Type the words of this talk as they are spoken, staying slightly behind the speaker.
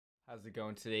How's it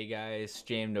going today, guys?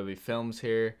 jmwFILMS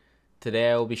here. Today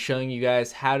I will be showing you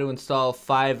guys how to install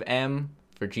FiveM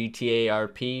for GTA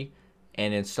RP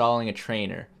and installing a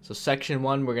trainer. So section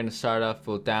 1, we're going to start off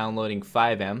with downloading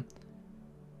FiveM.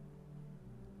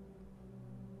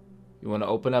 You want to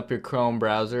open up your Chrome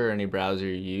browser or any browser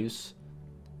you use.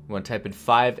 You want to type in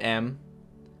FiveM.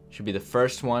 Should be the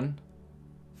first one.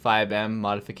 FiveM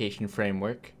modification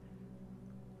framework.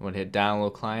 You want to hit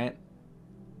download client.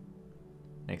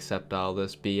 Accept all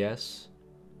this BS.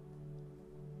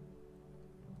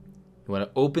 You want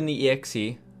to open the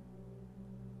exe.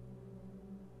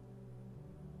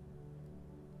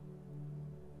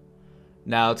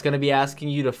 Now it's going to be asking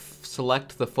you to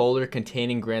select the folder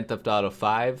containing Grand Theft Auto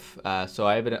 5. So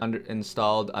I have it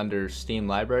installed under Steam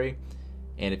Library,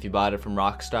 and if you bought it from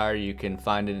Rockstar, you can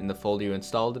find it in the folder you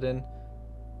installed it in.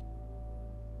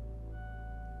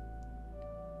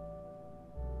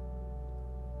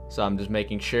 So I'm just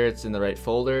making sure it's in the right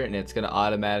folder, and it's going to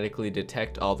automatically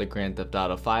detect all the Grand Theft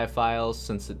Auto 5 files.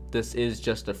 Since this is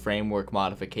just a framework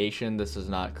modification, this is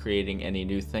not creating any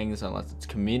new things unless it's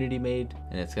community made,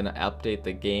 and it's going to update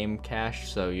the game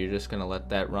cache, so you're just going to let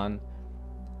that run.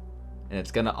 And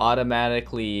it's going to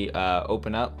automatically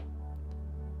open up,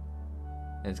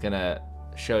 and it's going to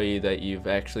show you that you've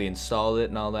actually installed it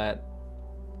and all that.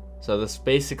 So this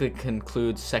basically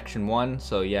concludes section 1,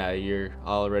 so yeah, you're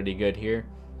already good here.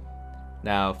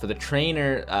 Now for the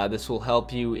trainer, this will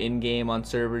help you in-game on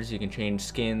servers. You can change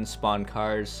skins, spawn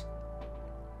cars.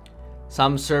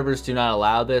 Some servers do not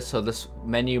allow this, so this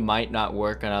menu might not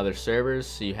work on other servers,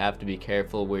 so you have to be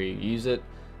careful where you use it.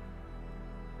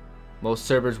 Most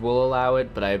servers will allow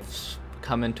it, but I've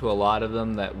come into a lot of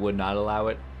them that would not allow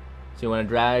it. So you want to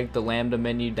drag the Lambda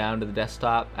menu down to the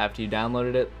desktop after you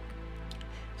downloaded it.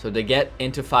 So to get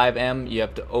into FiveM, you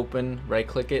have to right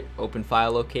click it, open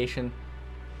file location.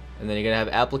 And then you're going to have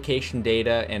application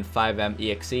data and FiveM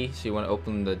exe. So you want to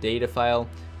open the data file.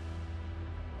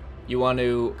 You want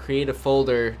to create a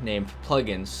folder named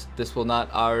plugins. This will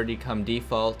not already come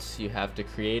default. You have to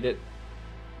create it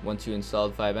once you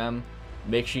installed FiveM.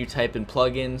 Make sure you type in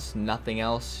plugins, nothing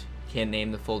else. You can't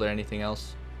name the folder anything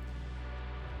else.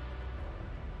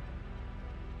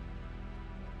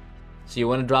 So you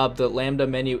want to drop the Lambda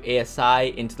menu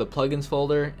ASI into the plugins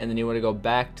folder, and then you want to go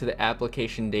back to the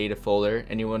application data folder,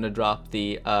 and you want to drop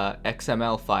the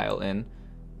XML file in,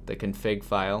 the config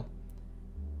file,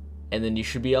 and then you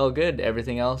should be all good.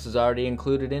 Everything else is already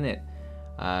included in it.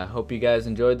 Hope you guys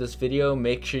enjoyed this video.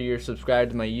 Make sure you're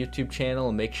subscribed to my YouTube channel,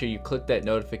 and make sure you click that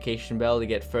notification bell to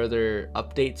get further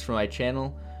updates from my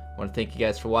channel. I want to thank you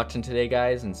guys for watching today,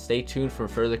 guys, and stay tuned for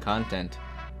further content.